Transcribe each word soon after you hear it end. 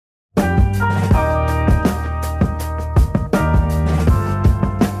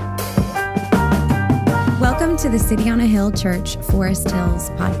to the City on a Hill Church Forest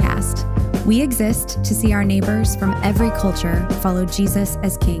Hills podcast. We exist to see our neighbors from every culture follow Jesus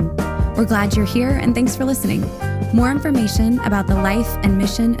as King. We're glad you're here and thanks for listening. More information about the life and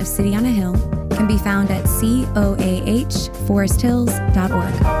mission of City on a Hill can be found at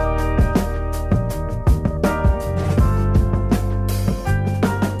coahforesthills.org.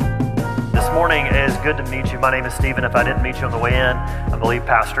 Is good to meet you. My name is Stephen. If I didn't meet you on the way in, I'm the lead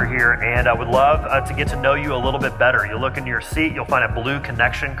pastor here, and I would love to get to know you a little bit better. You look into your seat, you'll find a blue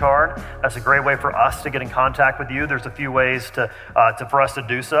connection card. That's a great way for us to get in contact with you. There's a few ways for us to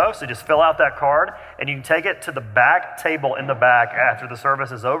do so. So just fill out that card, and you can take it to the back table in the back after the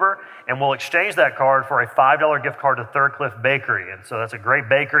service is over, and we'll exchange that card for a $5 gift card to Third Cliff Bakery. And so that's a great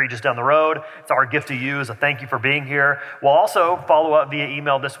bakery just down the road. It's our gift to you as a thank you for being here. We'll also follow up via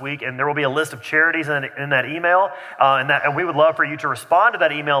email this week, and there will be a list of charities in that email, and we would love for you to respond to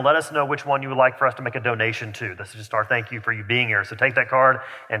that email and let us know which one you would like for us to make a donation to. This is just our thank you for you being here. So take that card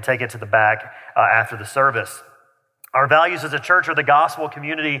and take it to the back after the service. Our values as a church are the gospel,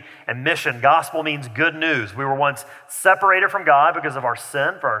 community, and mission. Gospel means good news. We were once separated from God because of our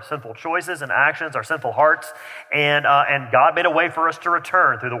sin, for our sinful choices and actions, our sinful hearts, and God made a way for us to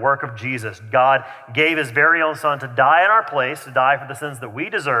return through the work of Jesus. God gave his very own son to die in our place, to die for the sins that we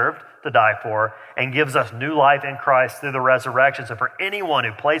deserved to die for, and gives us new life in Christ through the resurrection. So for anyone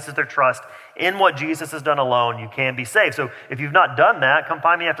who places their trust in what Jesus has done alone, you can be saved. So if you've not done that, come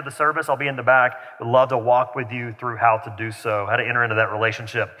find me after the service. I'll be in the back. Would love to walk with you through how to do so, how to enter into that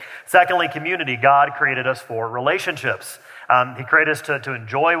relationship. Secondly, community. God created us for relationships. He created us to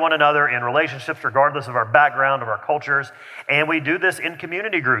enjoy one another in relationships regardless of our background, of our cultures. And we do this in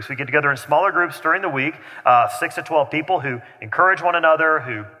community groups. We get together in smaller groups during the week, 6 to 12 people who encourage one another,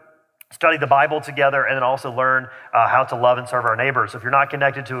 who study the Bible together, and then also learn how to love and serve our neighbors. So if you're not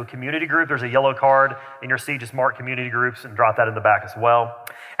connected to a community group, there's a yellow card in your seat. Just mark community groups and drop that in the back as well.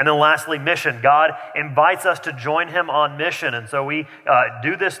 And then lastly, mission. God invites us to join him on mission. And so we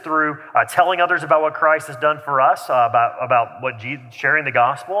do this through telling others about what Christ has done for us, about what sharing the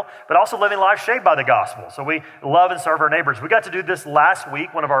gospel, but also living lives shaped by the gospel. So we love and serve our neighbors. We got to do this last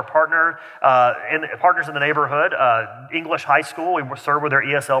week. One of our partners in the neighborhood, English High School, we served with their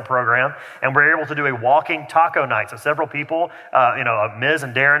ESL program. And we're able to do a walking taco night. So several people, Ms.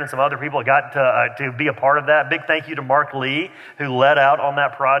 and Darren and some other people got to be a part of that. Big thank you to Mark Lee, who led out on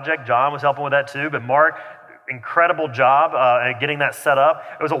that project. John was helping with that too. But Mark, incredible job at getting that set up.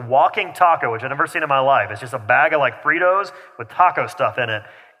 It was a walking taco, which I've never seen in my life. It's just a bag of like Fritos with taco stuff in it.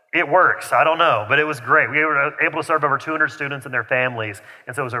 It works. I don't know, but it was great. We were able to serve over 200 students and their families,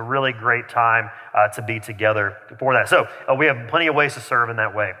 and so it was a really great time to be together for that. So we have plenty of ways to serve in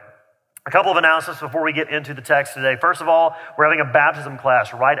that way. A couple of announcements before we get into the text today. First of all, we're having a baptism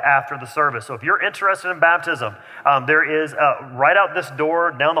class right after the service. So if you're interested in baptism, there is right out this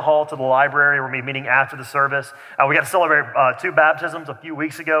door, down the hall to the library. We're going to be meeting after the service. We got to celebrate 2 baptisms a few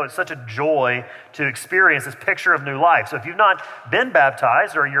weeks ago. It's such a joy to experience this picture of new life. So if you've not been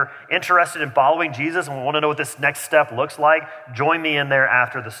baptized or you're interested in following Jesus and want to know what this next step looks like, join me in there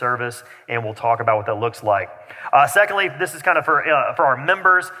after the service and we'll talk about what that looks like. Secondly, this is kind of for our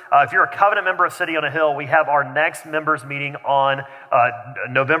members. If you're a covenant member of City on a Hill, we have our next members meeting on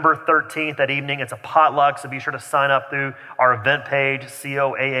November 13th that evening. It's a potluck, so be sure to sign up through our event page,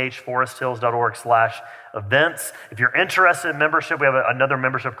 coahforesthills.org/events. If you're interested in membership, we have another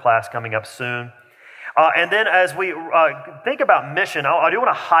membership class coming up soon. And then as we think about mission, I do want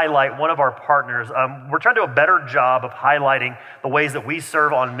to highlight one of our partners. We're trying to do a better job of highlighting the ways that we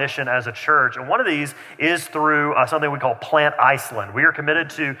serve on mission as a church. And one of these is through something we call Plant Iceland. We are committed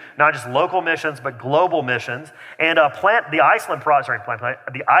to not just local missions, but global missions. And the Iceland Project,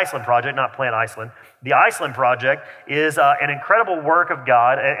 not Plant Iceland. The Iceland Project is an incredible work of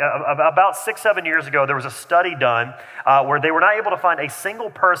God. About 6-7 years ago, there was a study done where they were not able to find a single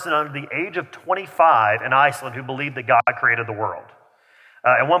person under the age of 25 in Iceland who believed that God created the world.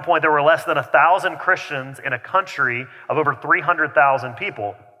 At one point, there were less than 1,000 Christians in a country of over 300,000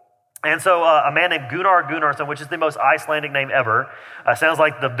 people. And so a man named Gunnar Gunnarsson, which is the most Icelandic name ever, sounds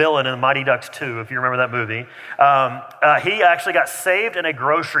like the villain in Mighty Ducks 2, if you remember that movie. He actually got saved in a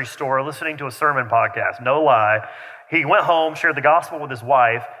grocery store listening to a sermon podcast, no lie. He went home, shared the gospel with his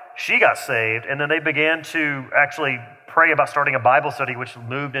wife. She got saved, and then they began to actually pray about starting a Bible study, which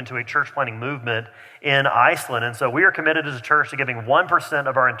moved into a church planting movement in Iceland. And so we are committed as a church to giving 1%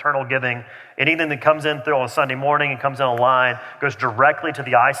 of our internal giving. Anything that comes in through on Sunday morning and comes in online goes directly to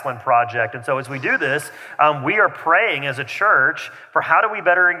the Iceland Project. And so as we do this, we are praying as a church for how do we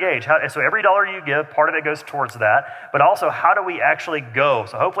better engage. So every dollar you give, part of it goes towards that, but also how do we actually go?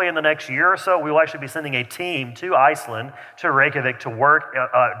 So hopefully in the next year or so, we will actually be sending a team to Iceland, to Reykjavik, to work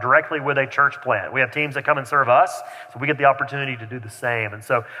directly with a church plant. We have teams that come and serve us, so we get the opportunity to do the same. And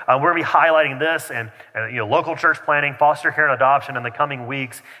so we're going to be highlighting this and local church planting, foster care and adoption in the coming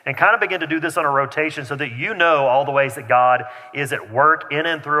weeks, and kind of begin to do this on a rotation so that you know all the ways that God is at work in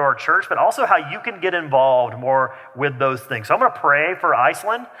and through our church, but also how you can get involved more with those things. So I'm going to pray for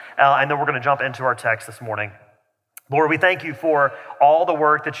Iceland, and then we're going to jump into our text this morning. Lord, we thank you for all the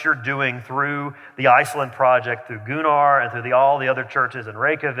work that you're doing through the Iceland Project, through Gunnar and through all the other churches in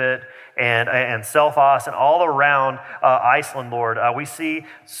Reykjavik and Selfoss and all around Iceland, Lord. We see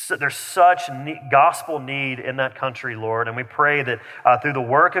there's such gospel need in that country, Lord, and we pray that through the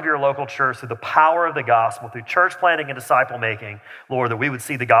work of your local church, through the power of the gospel, through church planting and disciple making, Lord, that we would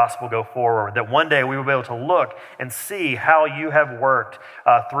see the gospel go forward, that one day we will be able to look and see how you have worked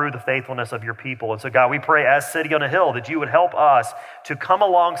through the faithfulness of your people. And so, God, we pray as City on a Hill that you would help us to come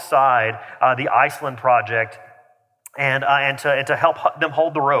alongside the Iceland Project and to help them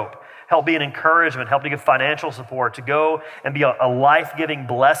hold the rope, help be an encouragement, help to give financial support, to go and be a life-giving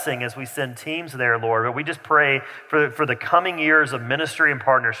blessing as we send teams there, Lord. But we just pray for the coming years of ministry and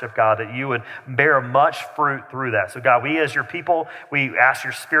partnership, God, that you would bear much fruit through that. So, God, we as your people, we ask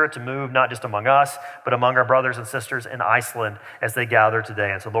your Spirit to move not just among us, but among our brothers and sisters in Iceland as they gather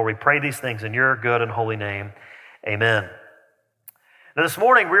today. And so, Lord, we pray these things in your good and holy name. Amen. Now this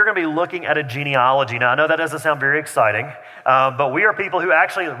morning, we're going to be looking at a genealogy. Now, I know that doesn't sound very exciting, but we are people who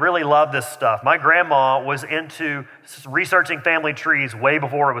actually really love this stuff. My grandma was into researching family trees way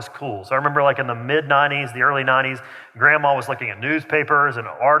before it was cool. So I remember like in the mid-90s, the early 90s, Grandma was looking at newspapers and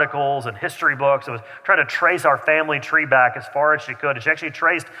articles and history books and was trying to trace our family tree back as far as she could. And she actually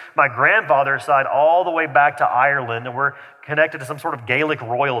traced my grandfather's side all the way back to Ireland, and we're connected to some sort of Gaelic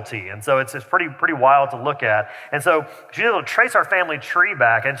royalty. And so it's pretty wild to look at. And so she was able to trace our family tree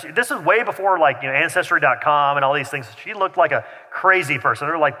back. And this is way before Ancestry.com and all these things. She looked like a crazy person.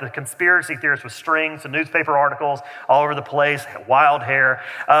 They were like the conspiracy theorists with strings and newspaper articles all over the place, wild hair.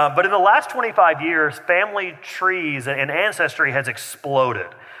 But in the last 25 years, family trees and Ancestry has exploded.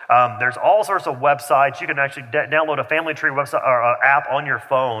 There's all sorts of websites. You can actually download a family tree website or app on your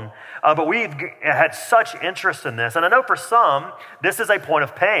phone. But we've had such interest in this. And I know for some, this is a point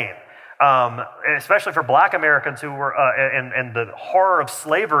of pain. Especially for Black Americans who were in the horror of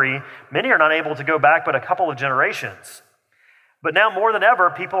slavery. Many are not able to go back but a couple of generations. But now more than ever,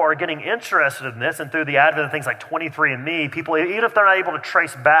 people are getting interested in this, and through the advent of things like 23andMe, people, even if they're not able to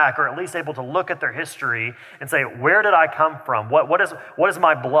trace back, or at least able to look at their history and say, where did I come from? What is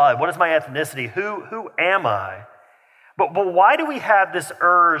my blood? What is my ethnicity? Who am I? But why do we have this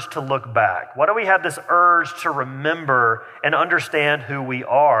urge to look back? Why do we have this urge to remember and understand who we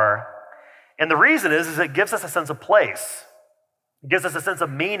are? And the reason is it gives us a sense of place. It gives us a sense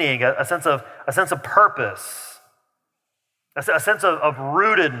of meaning, a sense of purpose. A sense of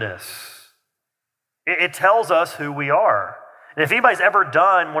rootedness. It tells us who we are. And if anybody's ever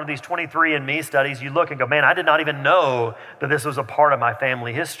done one of these 23andMe studies, you look and go, man, I did not even know that this was a part of my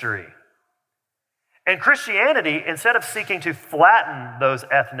family history. And Christianity, instead of seeking to flatten those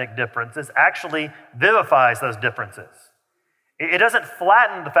ethnic differences, actually vivifies those differences. It doesn't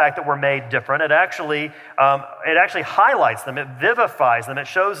flatten the fact that we're made different. It actually highlights them. It vivifies them. It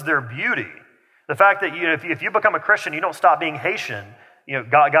shows their beauty. The fact that if you become a Christian, you don't stop being Haitian.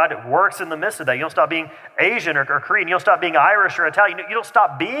 God works in the midst of that. You don't stop being Asian or Korean. You don't stop being Irish or Italian. You don't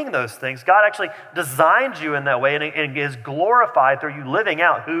stop being those things. God actually designed you in that way and is glorified through you living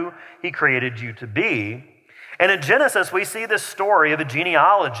out who he created you to be. And in Genesis, we see this story of a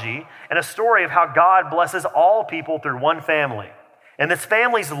genealogy and a story of how God blesses all people through one family. And this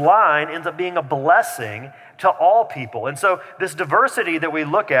family's line ends up being a blessing to all people. And so this diversity that we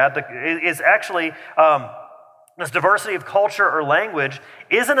look at is actually, this diversity of culture or language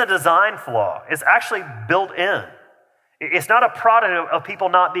isn't a design flaw. It's actually built in. It's not a product of people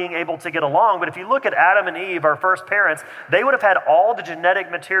not being able to get along, but if you look at Adam and Eve, our first parents, they would have had all the genetic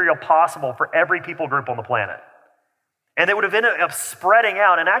material possible for every people group on the planet. And they would have ended up spreading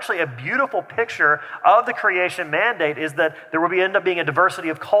out. And actually a beautiful picture of the creation mandate is that there will end up being a diversity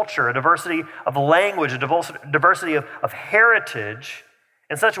of culture, a diversity of language, a diversity of heritage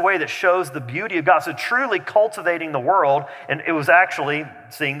in such a way that shows the beauty of God. So truly cultivating the world, and it was actually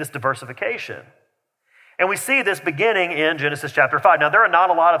seeing this diversification. And we see this beginning in Genesis chapter 5. Now, there are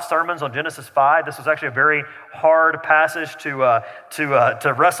not a lot of sermons on Genesis 5. This was actually a very hard passage to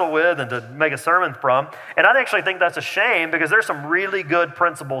wrestle with and to make a sermon from. And I actually think that's a shame because there's some really good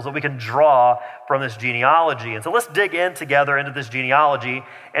principles that we can draw from this genealogy. And so let's dig in together into this genealogy.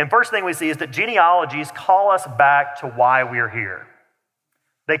 And first thing we see is that genealogies call us back to why we're here.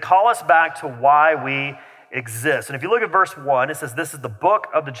 They call us back to why we exist. And if you look at verse 1, it says, this is the book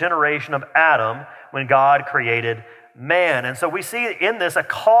of the generation of Adam when God created man. And so we see in this a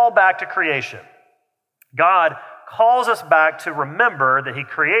call back to creation. God calls us back to remember that he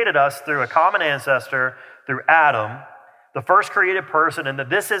created us through a common ancestor, through Adam, the first created person, and that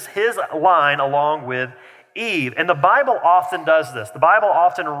this is his line along with Eve. And the Bible often does this. The Bible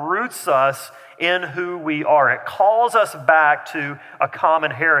often roots us in who we are. It calls us back to a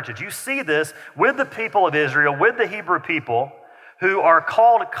common heritage. You see this with the people of Israel, with the Hebrew people, who are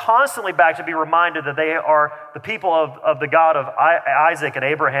called constantly back to be reminded that they are the people of the God of Isaac and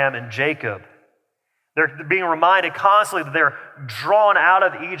Abraham and Jacob. They're being reminded constantly that they're drawn out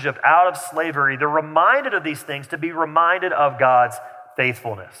of Egypt, out of slavery. They're reminded of these things to be reminded of God's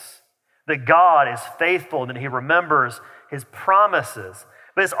faithfulness. That God is faithful and that he remembers his promises.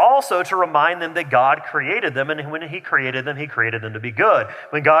 But it's also to remind them that God created them, and when he created them to be good.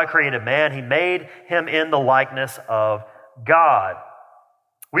 When God created man, he made him in the likeness of God.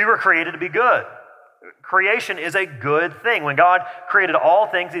 We were created to be good. Creation is a good thing. When God created all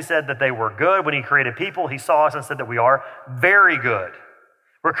things, he said that they were good. When he created people, he saw us and said that we are very good.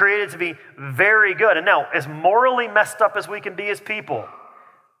 We're created to be very good. And now, as morally messed up as we can be as people,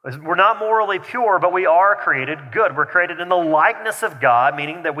 we're not morally pure, but we are created good. We're created in the likeness of God,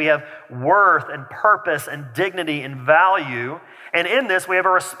 meaning that we have worth and purpose and dignity and value. And in this, we have a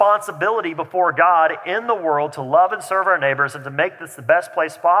responsibility before God in the world to love and serve our neighbors and to make this the best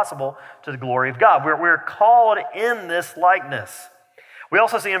place possible to the glory of God. We're called in this likeness. We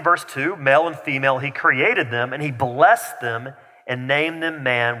also see in verse 2, male and female, he created them and he blessed them and named them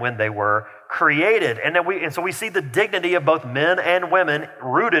man when they were created. And so we see the dignity of both men and women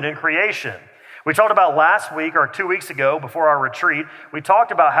rooted in creation. We talked about last week or 2 weeks ago before our retreat, we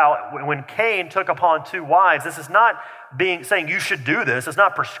talked about how when Cain took upon 2 wives, this is not saying you should do this. It's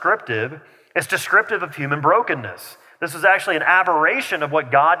not prescriptive. It's descriptive of human brokenness. This was actually an aberration of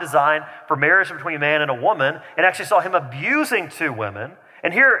what God designed for marriage between a man and a woman, and actually saw him abusing 2 women.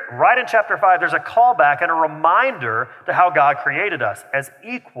 And here, right in chapter 5, there's a callback and a reminder to how God created us as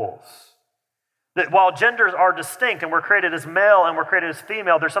equals. That while genders are distinct and we're created as male and we're created as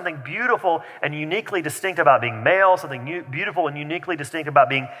female, there's something beautiful and uniquely distinct about being male, something beautiful and uniquely distinct about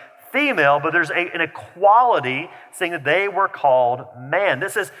being female, but there's an equality saying that they were called man.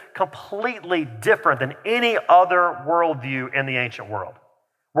 This is completely different than any other worldview in the ancient world,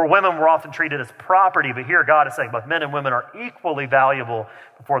 where women were often treated as property, but here God is saying both men and women are equally valuable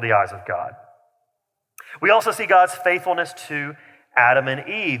before the eyes of God. We also see God's faithfulness to Adam and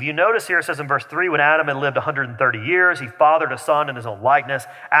Eve. You notice here it says in verse 3, when Adam had lived 130 years, he fathered a son in his own likeness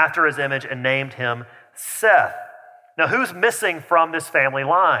after his image and named him Seth. Now, who's missing from this family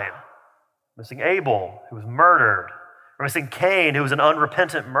line? Missing Abel, who was murdered. We're missing Cain, who was an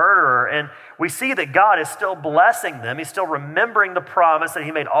unrepentant murderer. And we see that God is still blessing them. He's still remembering the promise that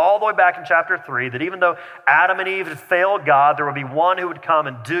he made all the way back in chapter 3, that even though Adam and Eve had failed God, there would be one who would come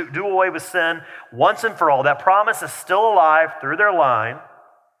and do away with sin once and for all. That promise is still alive through their line.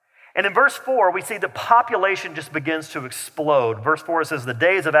 And in verse 4, we see that population just begins to explode. Verse 4 says, the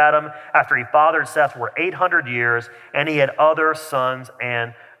days of Adam after he fathered Seth were 800 years, and he had other sons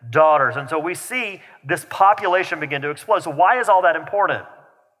and daughters. And so we see this population begin to explode. So why is all that important?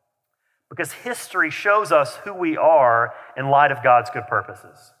 Because history shows us who we are in light of God's good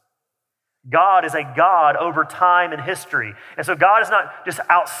purposes. God is a God over time and history. And so God is not just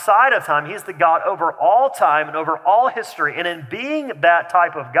outside of time. He's the God over all time and over all history. And in being that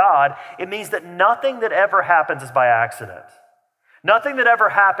type of God, it means that nothing that ever happens is by accident. Nothing that ever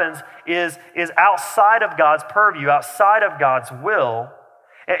happens is outside of God's purview, outside of God's will.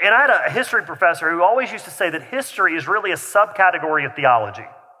 And I had a history professor who always used to say that history is really a subcategory of theology.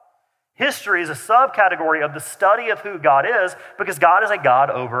 History is a subcategory of the study of who God is, because God is a God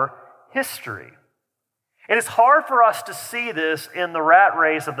over history. And it's hard for us to see this in the rat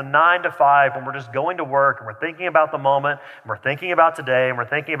race of the 9 to 5 when we're just going to work and we're thinking about the moment, and we're thinking about today, and we're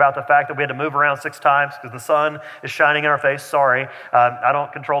thinking about the fact that we had to move around 6 times because the sun is shining in our face. Sorry, I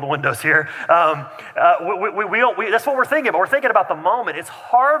don't control the windows here. That's what we're thinking about. We're thinking about the moment. It's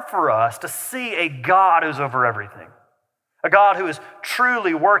hard for us to see a God who's over everything. A God who is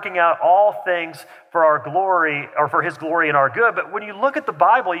truly working out all things for our glory, or for his glory and our good. But when you look at the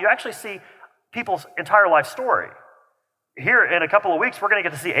Bible, you actually see people's entire life story. Here in a couple of weeks, we're going to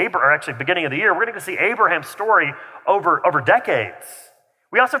get to see Abraham, or actually beginning of the year, we're going to get to see Abraham's story over decades.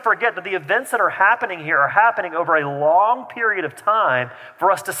 We also forget that the events that are happening here are happening over a long period of time for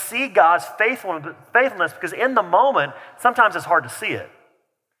us to see God's faithfulness, because in the moment, sometimes it's hard to see it.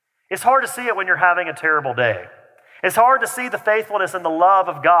 It's hard to see it when you're having a terrible day. It's hard to see the faithfulness and the love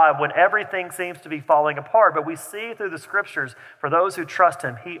of God when everything seems to be falling apart, but we see through the scriptures, for those who trust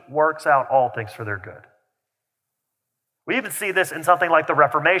him, he works out all things for their good. We even see this in something like the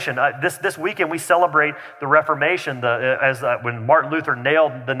Reformation. This weekend, we celebrate the Reformation when Martin Luther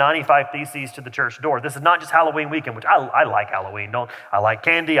nailed the 95 Theses to the church door. This is not just Halloween weekend, which I like Halloween. I like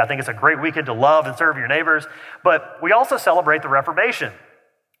candy. I think it's a great weekend to love and serve your neighbors. But we also celebrate the Reformation.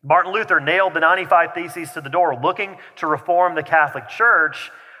 Martin Luther nailed the 95 Theses to the door, looking to reform the Catholic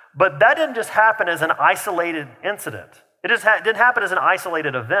Church. But that didn't just happen as an isolated incident. It didn't happen as an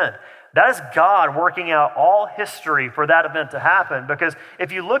isolated event. That is God working out all history for that event to happen, because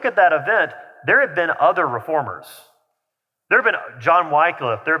if you look at that event, there have been other reformers. There have been John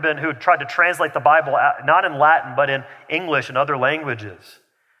Wycliffe, there have been who tried to translate the Bible, not in Latin, but in English and other languages.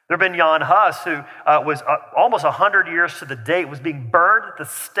 There have been Jan Hus, who was almost 100 years to the date, was being burned at the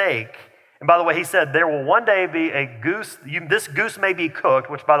stake. And by the way, he said, there will one day be a goose, this goose may be cooked,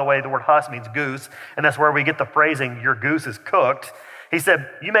 which by the way, the word Hus means goose, and that's where we get the phrasing, your goose is cooked. He said,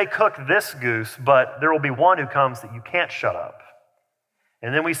 you may cook this goose, but there will be one who comes that you can't shut up.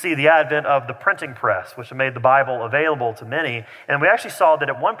 And then we see the advent of the printing press, which made the Bible available to many. And we actually saw that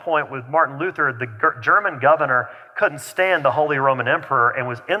at one point with Martin Luther, the German governor couldn't stand the Holy Roman Emperor and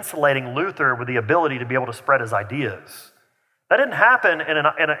was insulating Luther with the ability to be able to spread his ideas. That didn't happen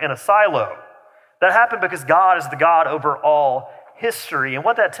in a silo. That happened because God is the God over all history. And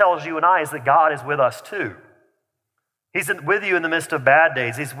what that tells you and I is that God is with us too. He's with you in the midst of bad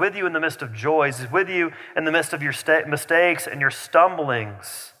days. He's with you in the midst of joys. He's with you in the midst of your mistakes and your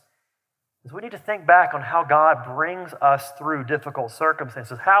stumblings. We need to think back on how God brings us through difficult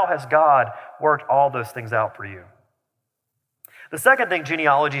circumstances. How has God worked all those things out for you? The second thing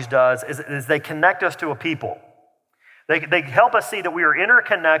genealogies does is they connect us to a people. They help us see that we are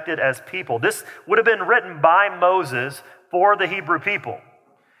interconnected as people. This would have been written by Moses for the Hebrew people.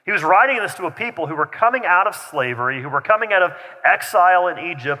 He was writing this to a people who were coming out of slavery, who were coming out of exile in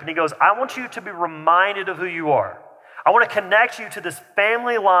Egypt, and he goes, I want you to be reminded of who you are. I want to connect you to this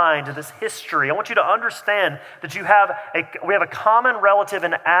family line, to this history. I want you to understand that we have a common relative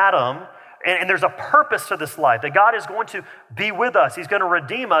in Adam, and there's a purpose to this life, that God is going to be with us. He's going to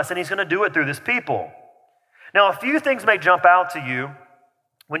redeem us, and he's going to do it through this people. Now, a few things may jump out to you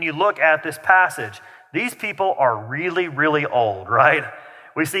when you look at this passage. These people are really, really old, right?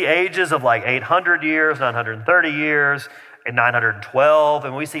 We see ages of like 800 years, 930 years, and 912,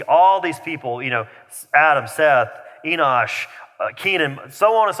 and we see all these people, Adam, Seth, Enosh, Kenan,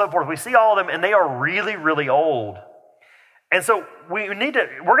 so on and so forth. We see all of them, and they are really, really old. And so we're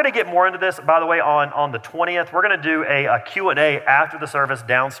going to get more into this, by the way, on the 20th. We're going to do a Q&A after the service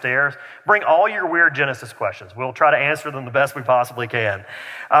downstairs. Bring all your weird Genesis questions. We'll try to answer them the best we possibly can.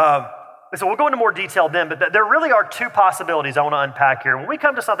 So we'll go into more detail then, but there really are two possibilities I want to unpack here. When we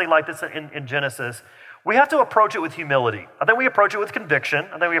come to something like this in Genesis, we have to approach it with humility. I think we approach it with conviction.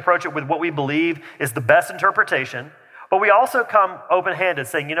 I think we approach it with what we believe is the best interpretation. But we also come open-handed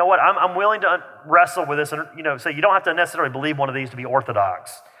saying, you know what, I'm willing to wrestle with this and say you don't have to necessarily believe one of these to be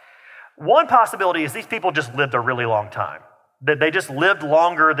orthodox. One possibility is these people just lived a really long time. That they just lived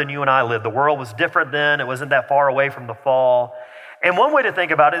longer than you and I lived. The world was different then. It wasn't that far away from the fall. And one way to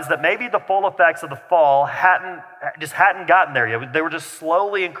think about it is that maybe the full effects of the fall hadn't gotten there yet. They were just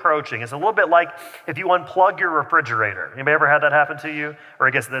slowly encroaching. It's a little bit like if you unplug your refrigerator. Anybody ever had that happen to you? Or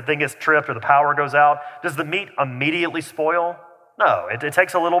I guess the thing gets tripped or the power goes out. Does the meat immediately spoil? No, it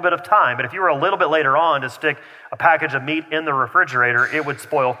takes a little bit of time. But if you were a little bit later on to stick a package of meat in the refrigerator, it would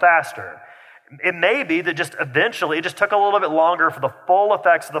spoil faster. It may be that just eventually it just took a little bit longer for the full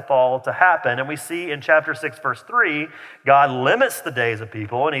effects of the fall to happen. And we see in chapter 6, verse 3, God limits the days of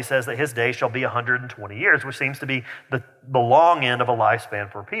people, and he says that his days shall be 120 years, which seems to be the long end of a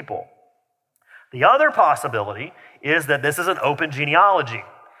lifespan for people. The other possibility is that this is an open genealogy,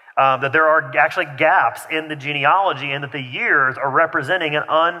 that there are actually gaps in the genealogy and that the years are representing an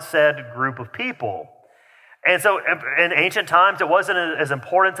unsaid group of people. And so in ancient times, it wasn't as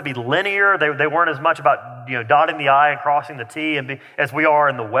important to be linear. They weren't as much about dotting the I and crossing the T as we are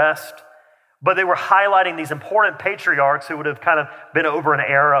in the West. But they were highlighting these important patriarchs who would have kind of been over an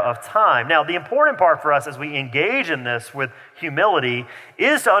era of time. Now, the important part for us as we engage in this with humility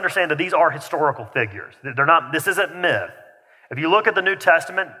is to understand that these are historical figures. This isn't myth. If you look at the New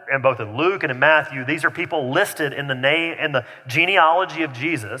Testament, and both in Luke and in Matthew, these are people listed in the name in the genealogy of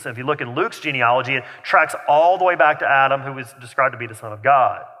Jesus. And if you look in Luke's genealogy, it tracks all the way back to Adam, who was described to be the Son of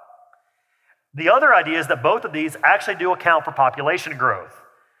God. The other idea is that both of these actually do account for population growth.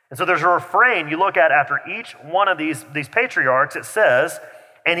 And so there's a refrain you look at after each one of these patriarchs. It says,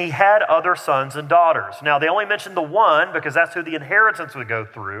 and he had other sons and daughters. Now, they only mention the one because that's who the inheritance would go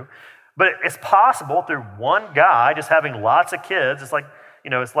through. But it's possible through one guy just having lots of kids. It's like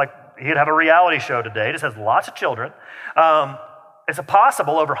he'd have a reality show today, just has lots of children. It's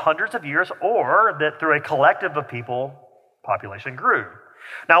possible over hundreds of years, or that through a collective of people, population grew.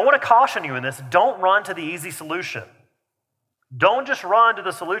 Now, I want to caution you in this. Don't run to the easy solution. Don't just run to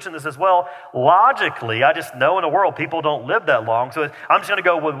the solution that says, well, logically, I just know in the world people don't live that long, so I'm just going to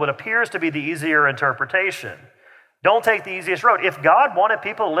go with what appears to be the easier interpretation. Don't take the easiest road. If God wanted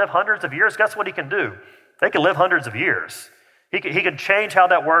people to live hundreds of years, guess what he can do? They can live hundreds of years. He can change how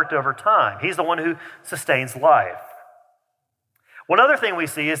that worked over time. He's the one who sustains life. One other thing we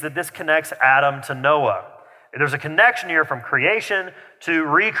see is that this connects Adam to Noah. There's a connection here from creation to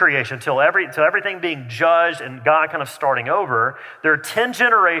recreation, till everything being judged and God kind of starting over. There are 10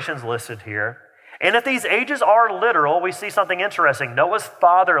 generations listed here. And if these ages are literal, we see something interesting. Noah's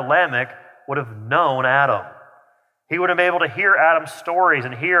father, Lamech, would have known Adam. He would have been able to hear Adam's stories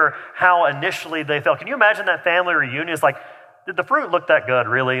and hear how initially they felt. Can you imagine that family reunion? It's like, did the fruit look that good,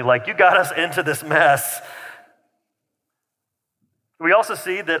 really? Like, you got us into this mess. We also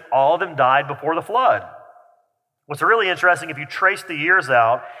see that all of them died before the flood. What's really interesting, if you trace the years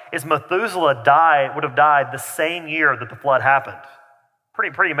out, is Methuselah would have died the same year that the flood happened.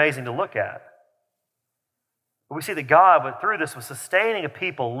 Pretty amazing to look at. But we see that God, through this, was sustaining a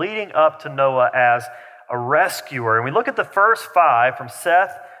people leading up to Noah as a rescuer. And we look at the first 5 from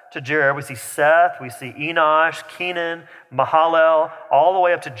Seth to Jared. We see Seth, we see Enosh, Kenan, Mahalalel, all the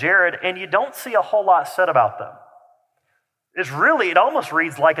way up to Jared, and you don't see a whole lot said about them. It almost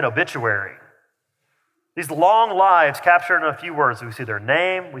reads like an obituary. These long lives captured in a few words. We see their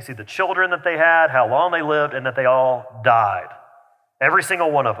name, we see the children that they had, how long they lived, and that they all died. Every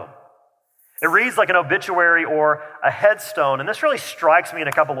single one of them. It reads like an obituary or a headstone, and this really strikes me in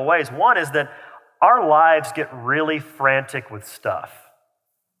a couple of ways. One is that our lives get really frantic with stuff.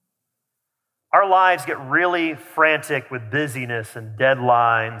 Our lives get really frantic with busyness and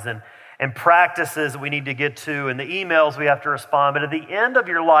deadlines and practices that we need to get to and the emails we have to respond. But at the end of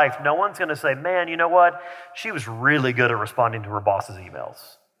your life, no one's going to say, man, you know what? She was really good at responding to her boss's emails.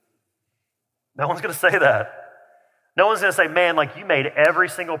 No one's going to say that. No one's going to say, man, like you made every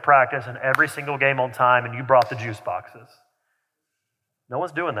single practice and every single game on time and you brought the juice boxes. No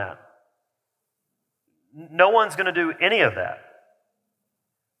one's doing that. No one's going to do any of that.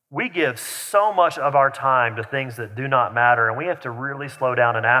 We give so much of our time to things that do not matter, and we have to really slow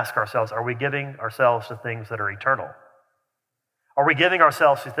down and ask ourselves, are we giving ourselves to things that are eternal? Are we giving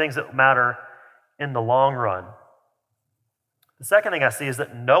ourselves to things that matter in the long run? The second thing I see is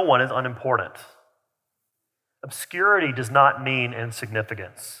that no one is unimportant. Obscurity does not mean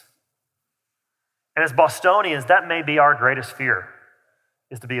insignificance. And as Bostonians, that may be our greatest fear,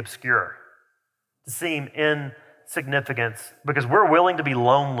 is to be obscure, to seem insignificant, because we're willing to be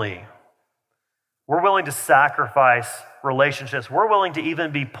lonely. We're willing to sacrifice relationships. We're willing to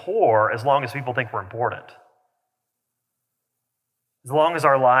even be poor as long as people think we're important. As long as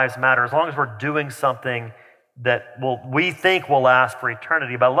our lives matter, as long as we're doing something that we think will last for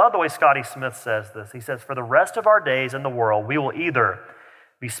eternity. But I love the way Scotty Smith says this. He says, for the rest of our days in the world, we will either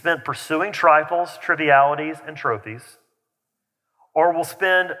be spent pursuing trifles, trivialities, and trophies, or we'll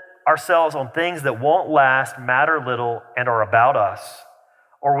spend ourselves on things that won't last, matter little, and are about us,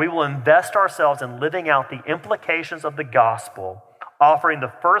 or we will invest ourselves in living out the implications of the gospel, offering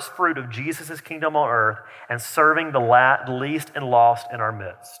the first fruit of Jesus' kingdom on earth and serving the least and lost in our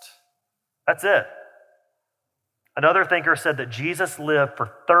midst. That's it. Another thinker said that Jesus lived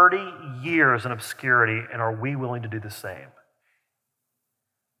for 30 years in obscurity, and are we willing to do the same?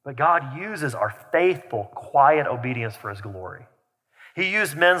 But God uses our faithful, quiet obedience for his glory. He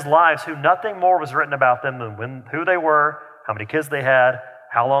used men's lives who nothing more was written about them than who they were, how many kids they had,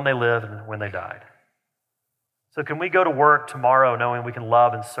 how long they lived, and when they died. So can we go to work tomorrow knowing we can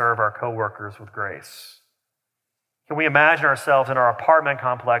love and serve our coworkers with grace? Can we imagine ourselves in our apartment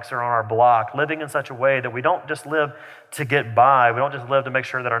complex or on our block living in such a way that we don't just live to get by, we don't just live to make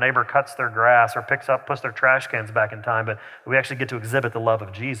sure that our neighbor cuts their grass or puts their trash cans back in time, but we actually get to exhibit the love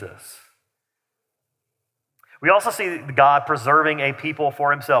of Jesus? We also see God preserving a people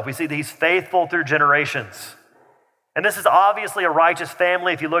for himself. We see that he's faithful through generations. And this is obviously a righteous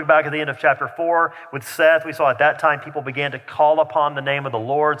family. If you look back at the end of chapter 4 with Seth, we saw at that time people began to call upon the name of the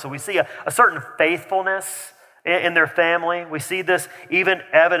Lord. So we see a certain faithfulness in their family. We see this even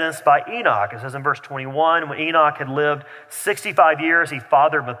evidenced by Enoch. It says in verse 21, when Enoch had lived 65 years, he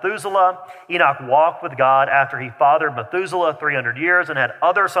fathered Methuselah. Enoch walked with God after he fathered Methuselah 300 years and had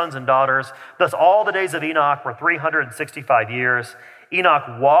other sons and daughters. Thus all the days of Enoch were 365 years.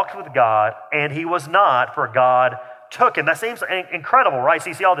 Enoch walked with God, and he was not, for God took him. That seems incredible, right? So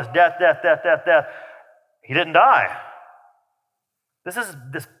you see all this death. He didn't die. This is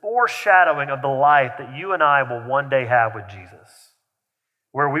this foreshadowing of the life that you and I will one day have with Jesus,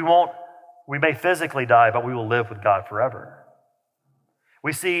 where we may physically die, but we will live with God forever.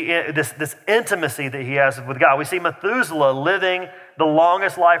 We see this intimacy that he has with God. We see Methuselah living the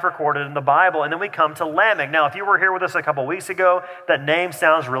longest life recorded in the Bible, and then we come to Lamech. Now, if you were here with us a couple weeks ago, that name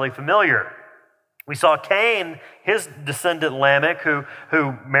sounds really familiar. We saw Cain, his descendant Lamech, who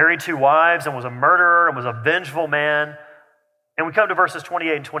married 2 wives and was a murderer and was a vengeful man. And we come to verses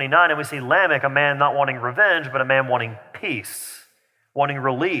 28 and 29, and we see Lamech, a man not wanting revenge, but a man wanting peace, wanting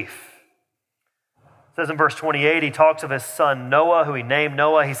relief. It says in verse 28, he talks of his son Noah, who he named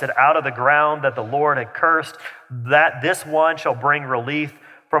Noah. He said, out of the ground that the Lord had cursed, that this one shall bring relief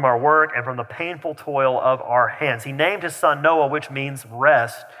from our work and from the painful toil of our hands. He named his son Noah, which means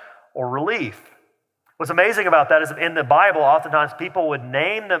rest or relief. What's amazing about that is in the Bible, oftentimes people would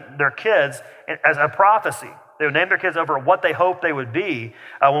name their kids as a prophecy. They would name their kids over what they hoped they would be.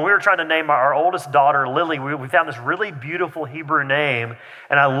 When we were trying to name our oldest daughter, Lily, we found this really beautiful Hebrew name,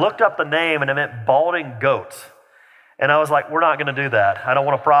 and I looked up the name, and it meant balding goat. And I was like, we're not going to do that. I don't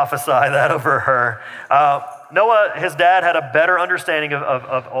want to prophesy that over her. Noah, his dad, had a better understanding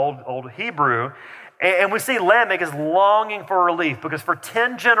of old Hebrew, and we see Lamech is longing for relief because for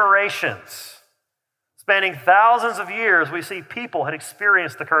 10 generations, spanning thousands of years, we see people had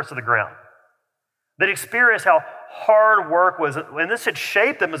experienced the curse of the ground. They'd experienced how hard work was, and this had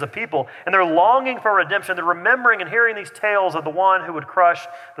shaped them as a people, and they're longing for redemption. They're remembering and hearing these tales of the one who would crush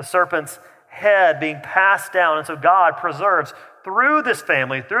the serpent's head being passed down. And so God preserves through this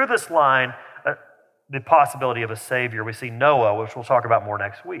family, through this line, the possibility of a Savior. We see Noah, which we'll talk about more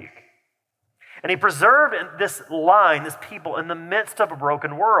next week. And he preserved this line, this people, in the midst of a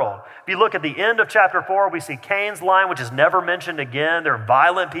broken world. If you look at the end of chapter 4, we see Cain's line, which is never mentioned again. They're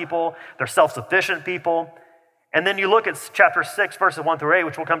violent people. They're self-sufficient people. And then you look at chapter 6, verses 1 through 8,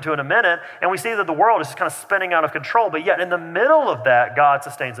 which we'll come to in a minute, and we see that the world is just kind of spinning out of control. But yet in the middle of that, God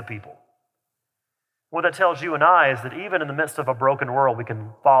sustains a people. What that tells you and I is that even in the midst of a broken world, we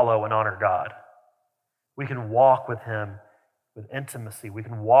can follow and honor God. We can walk with him with intimacy. We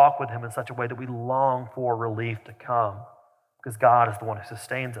can walk with him in such a way that we long for relief to come because God is the one who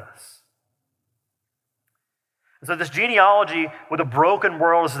sustains us. And so this genealogy with a broken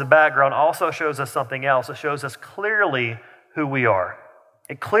world as the background also shows us something else. It shows us clearly who we are.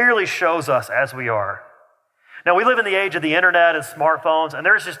 It clearly shows us as we are. Now, we live in the age of the internet and smartphones, and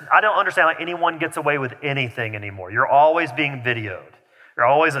I don't understand how anyone gets away with anything anymore. You're always being videoed. There's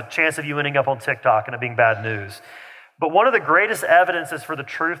always a chance of you ending up on TikTok and it being bad news. But one of the greatest evidences for the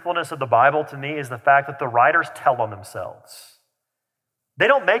truthfulness of the Bible to me is the fact that the writers tell on themselves. They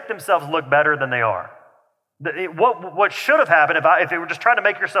don't make themselves look better than they are. What should have happened if they were just trying to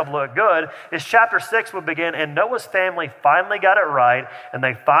make yourself look good is chapter 6 would begin, and Noah's family finally got it right, and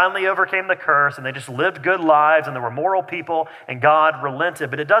they finally overcame the curse, and they just lived good lives, and they were moral people, and God relented.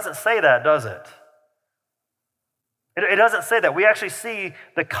 But it doesn't say that, does it? It doesn't say that. We actually see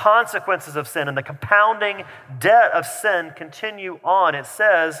the consequences of sin and the compounding debt of sin continue on. It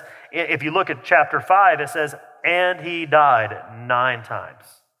says, if you look at chapter 5, it says, and he died 9 times.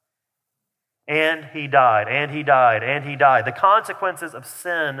 And he died, and he died, and he died. The consequences of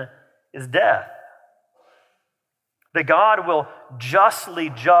sin is death. That God will justly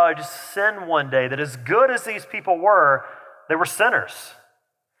judge sin one day, that as good as these people were, they were sinners.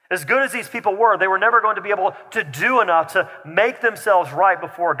 As good as these people were, they were never going to be able to do enough to make themselves right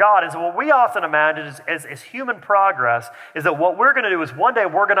before God. And so what we often imagine as human progress is that what we're going to do is one day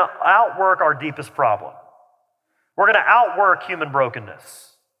we're going to outwork our deepest problem. We're going to outwork human brokenness.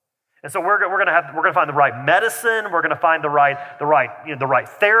 And so we're going to find the right medicine. We're going to find the right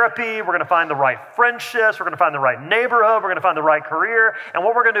therapy. We're going to find the right friendships. We're going to find the right neighborhood. We're going to find the right career. And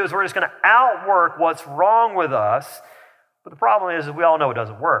what we're going to do is we're just going to outwork what's wrong with us. But the problem is we all know it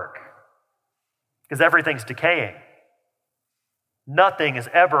doesn't work because everything's decaying. Nothing is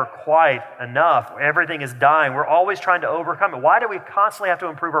ever quite enough. Everything is dying. We're always trying to overcome it. Why do we constantly have to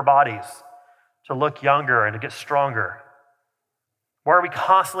improve our bodies to look younger and to get stronger? Why are we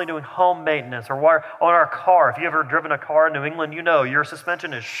constantly doing home maintenance? Or why on our car? If you've ever driven a car in New England, you know your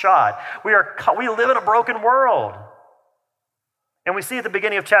suspension is shot. We live in a broken world. And we see at the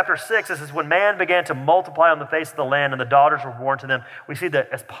beginning of chapter 6, this is when man began to multiply on the face of the land and the daughters were born to them. We see that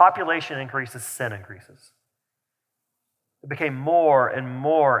as population increases, sin increases. It became more and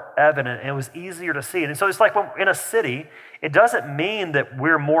more evident, and it was easier to see. And so it's like when in a city, it doesn't mean that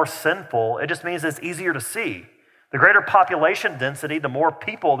we're more sinful. It just means it's easier to see. The greater population density, the more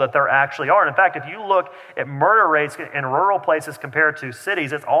people that there actually are. And in fact, if you look at murder rates in rural places compared to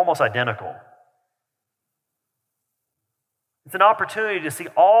cities, it's almost identical. It's an opportunity to see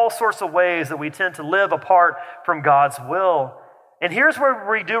all sorts of ways that we tend to live apart from God's will. And here's where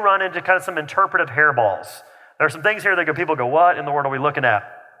we do run into kind of some interpretive hairballs. There are some things here that people go, what in the world are we looking at?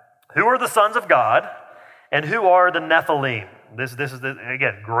 Who are the sons of God and who are the Nephilim? This is,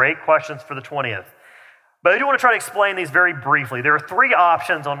 again, great questions for the 20th. But I do want to try to explain these very briefly. There are three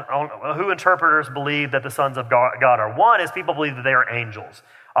options on who interpreters believe that the sons of God are. One is people believe that they are angels.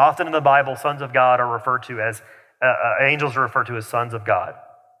 Often in the Bible, sons of God are referred to as, angels are referred to as sons of God.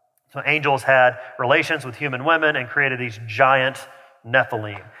 So angels had relations with human women and created these giant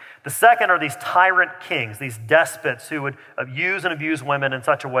Nephilim. The second are these tyrant kings, these despots who would use and abuse women in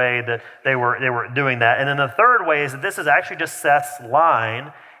such a way that they were doing that. And then the third way is that this is actually just Seth's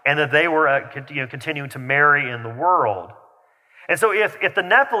line, and that they were continuing to marry in the world. And so if the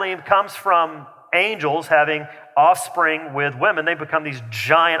Nephilim comes from angels having offspring with women, they become these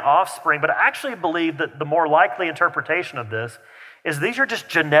giant offspring. But I actually believe that the more likely interpretation of this is these are just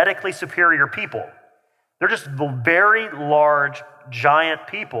genetically superior people. They're just very large, giant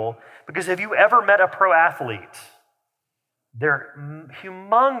people. Because have you ever met a pro athlete? They're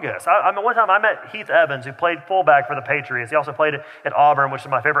humongous. One time I met Heath Evans, who played fullback for the Patriots. He also played at Auburn, which is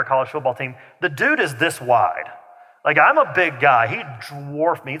my favorite college football team. The dude is this wide. Like, I'm a big guy. He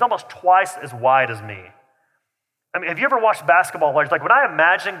dwarfed me. He's almost twice as wide as me. I mean, have you ever watched basketball players? Like, when I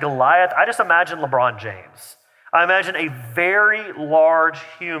imagine Goliath, I just imagine LeBron James. I imagine a very large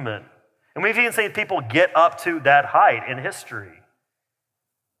human. And we've even seen people get up to that height in history.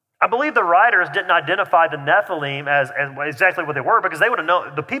 I believe the writers didn't identify the Nephilim as exactly what they were because they would have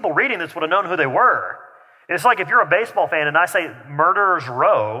known, the people reading this would have known who they were. It's like if you're a baseball fan and I say Murderers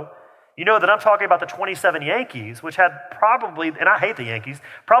Row, you know that I'm talking about the 27 Yankees, which had probably, and I hate the Yankees,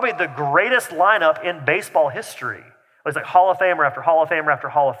 probably the greatest lineup in baseball history. It was like Hall of Famer after Hall of Famer after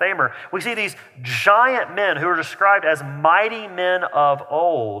Hall of Famer. We see these giant men who are described as mighty men of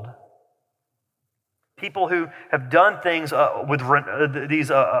old. People who have done things with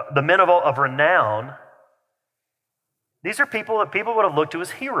the men of renown. These are people that people would have looked to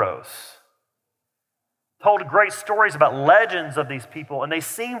as heroes. Told great stories about legends of these people, and they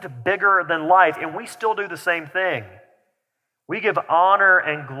seemed bigger than life, and we still do the same thing. We give honor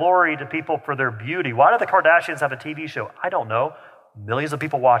and glory to people for their beauty. Why do the Kardashians have a TV show? I don't know. Millions of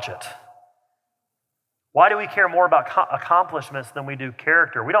people watch it. Why do we care more about accomplishments than we do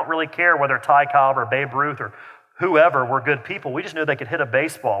character? We don't really care whether Ty Cobb or Babe Ruth or whoever were good people. We just knew they could hit a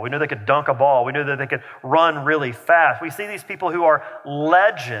baseball. We knew they could dunk a ball. We knew that they could run really fast. We see these people who are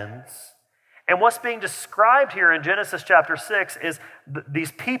legends. And what's being described here in Genesis chapter 6 is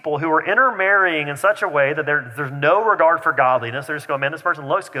these people who are intermarrying in such a way that there's no regard for godliness. They're just going, man, this person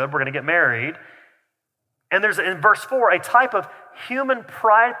looks good. We're going to get married. And there's, in verse 4, a type of human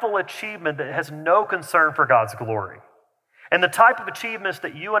prideful achievement that has no concern for God's glory. And the type of achievements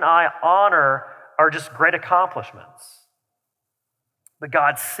that you and I honor are just great accomplishments. But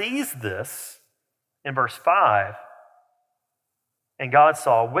God sees this in verse 5, and God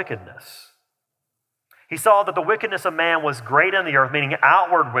saw wickedness. He saw that the wickedness of man was great in the earth, meaning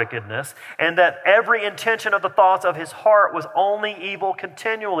outward wickedness, and that every intention of the thoughts of his heart was only evil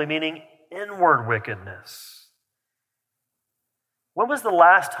continually, meaning inward wickedness. When was the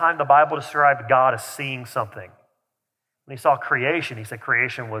last time the Bible described God as seeing something? When he saw creation, he said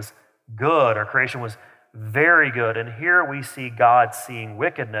creation was good or creation was very good. And here we see God seeing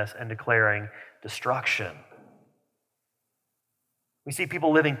wickedness and declaring destruction. We see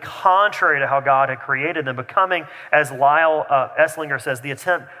people living contrary to how God had created them, becoming, as Lyle Esslinger says, the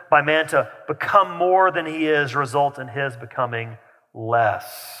attempt by man to become more than he is results in his becoming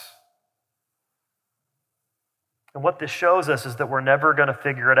less. And what this shows us is that we're never going to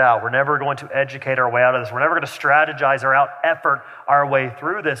figure it out. We're never going to educate our way out of this. We're never going to strategize or out-effort our way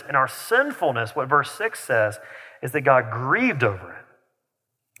through this. And our sinfulness, what verse 6 says, is that God grieved over it.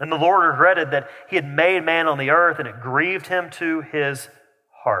 And the Lord regretted that he had made man on the earth, and it grieved him to his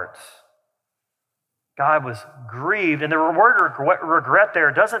heart. God was grieved. And the word regret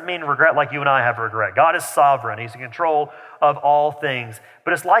there doesn't mean regret like you and I have regret. God is sovereign. He's in control of all things.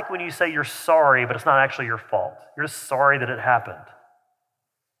 But it's like when you say you're sorry, but it's not actually your fault. You're just sorry that it happened.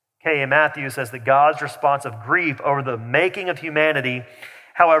 K.A. Matthews says that God's response of grief over the making of humanity,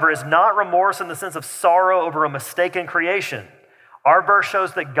 however, is not remorse in the sense of sorrow over a mistaken creation. Our verse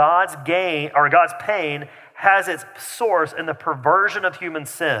shows that God's pain has its source in the perversion of human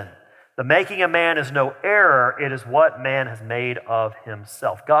sin. The making of man is no error. It is what man has made of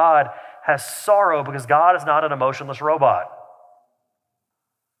himself. God has sorrow because God is not an emotionless robot.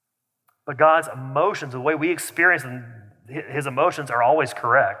 But God's emotions, the way we experience them, his emotions are always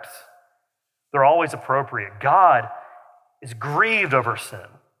correct. They're always appropriate. God is grieved over sin.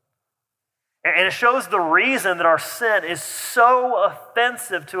 And it shows the reason that our sin is so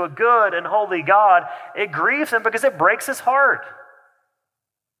offensive to a good and holy God. It grieves him because it breaks his heart.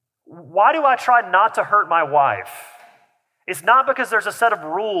 Why do I try not to hurt my wife? It's not because there's a set of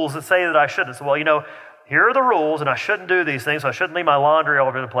rules that say that I shouldn't. So, here are the rules, and I shouldn't do these things, so I shouldn't leave my laundry all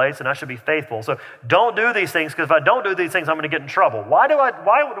over the place, and I should be faithful. So don't do these things, because if I don't do these things, I'm going to get in trouble. Why do I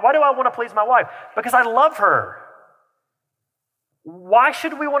want to please my wife? Because I love her. Why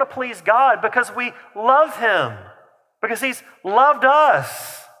should we want to please God? Because we love him. Because he's loved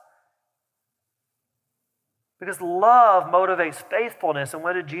us. Because love motivates faithfulness. And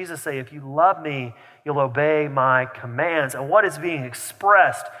what did Jesus say? If you love me, you'll obey my commands. And what is being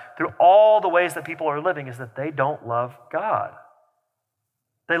expressed through all the ways that people are living is that they don't love God.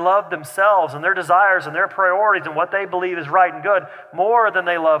 They love themselves and their desires and their priorities and what they believe is right and good more than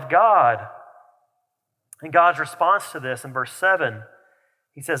they love God. And God's response to this in verse 7,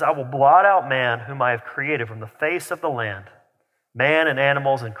 he says, I will blot out man whom I have created from the face of the land, man and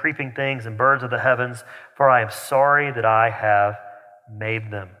animals and creeping things and birds of the heavens, for I am sorry that I have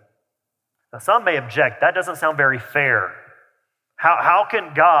made them. Now some may object, that doesn't sound very fair. How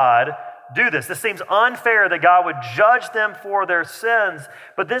can God do this? This seems unfair that God would judge them for their sins,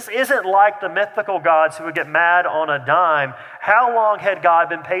 but this isn't like the mythical gods who would get mad on a dime. How long had God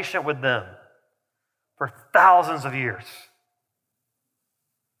been patient with them? For thousands of years.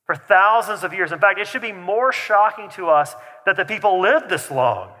 For thousands of years. In fact, it should be more shocking to us that the people lived this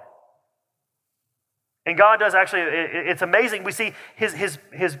long. And God does actually, it's amazing. We see his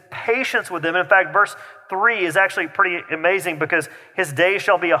patience with them. In fact, verse 3 is actually pretty amazing because his days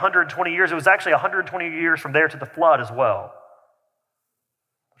shall be 120 years. It was actually 120 years from there to the flood as well,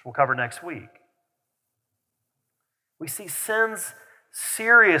 which we'll cover next week. We see sin's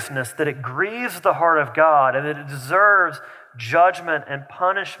seriousness, that it grieves the heart of God and that it deserves judgment and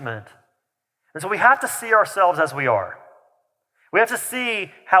punishment. And so we have to see ourselves as we are. We have to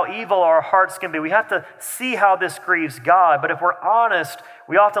see how evil our hearts can be. We have to see how this grieves God. But if we're honest,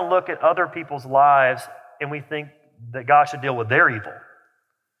 we often look at other people's lives and we think that God should deal with their evil.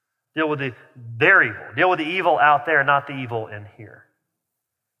 Deal with their evil. Deal with the evil out there, not the evil in here.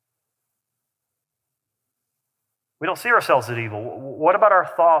 We don't see ourselves as evil. What about our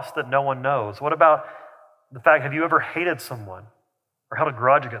thoughts that no one knows? What about the fact, have you ever hated someone or held a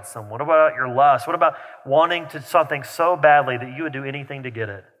grudge against someone? What about your lust? What about wanting to something so badly that you would do anything to get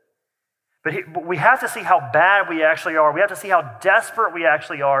it? But we have to see how bad we actually are. We have to see how desperate we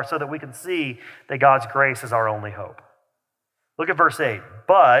actually are so that we can see that God's grace is our only hope. Look at verse 8.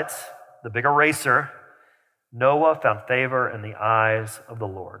 But, the big eraser, Noah found favor in the eyes of the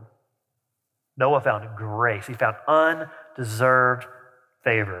Lord. Noah found grace. He found undeserved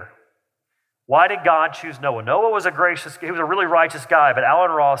favor. Why did God choose Noah? Noah was he was a really righteous guy, but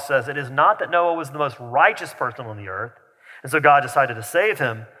Alan Ross says it is not that Noah was the most righteous person on the earth, and so God decided to save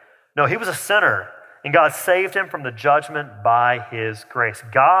him. No, he was a sinner, and God saved him from the judgment by his grace.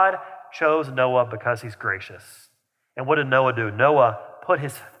 God chose Noah because he's gracious. And what did Noah do? Noah put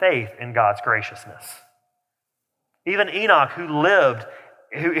his faith in God's graciousness. Even Enoch, who lived,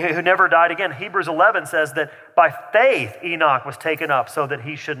 who never died again. Hebrews 11 says that by faith Enoch was taken up so that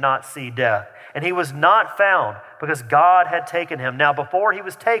he should not see death. And he was not found because God had taken him. Now, before he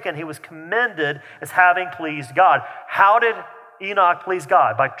was taken, he was commended as having pleased God. How did Enoch please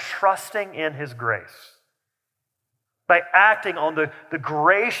God? By trusting in his grace. By acting on the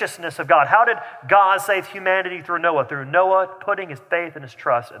graciousness of God. How did God save humanity through Noah? Through Noah putting his faith and his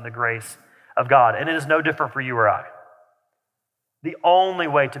trust in the grace of God. And it is no different for you or I. The only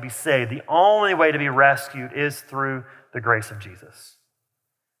way to be saved, the only way to be rescued is through the grace of Jesus.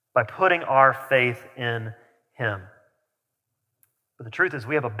 By putting our faith in him. But the truth is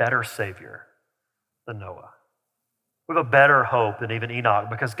we have a better Savior than Noah. We have a better hope than even Enoch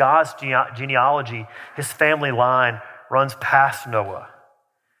because God's genealogy, his family line, runs past Noah.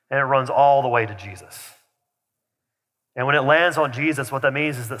 and it runs all the way to Jesus. And when it lands on Jesus, what that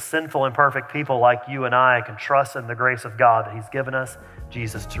means is that sinful, imperfect people like you and I can trust in the grace of God that he's given us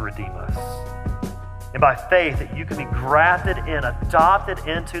Jesus to redeem us. And by faith, that you can be grafted in, adopted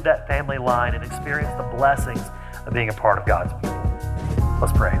into that family line and experience the blessings of being a part of God's people.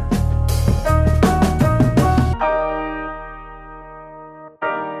 Let's pray.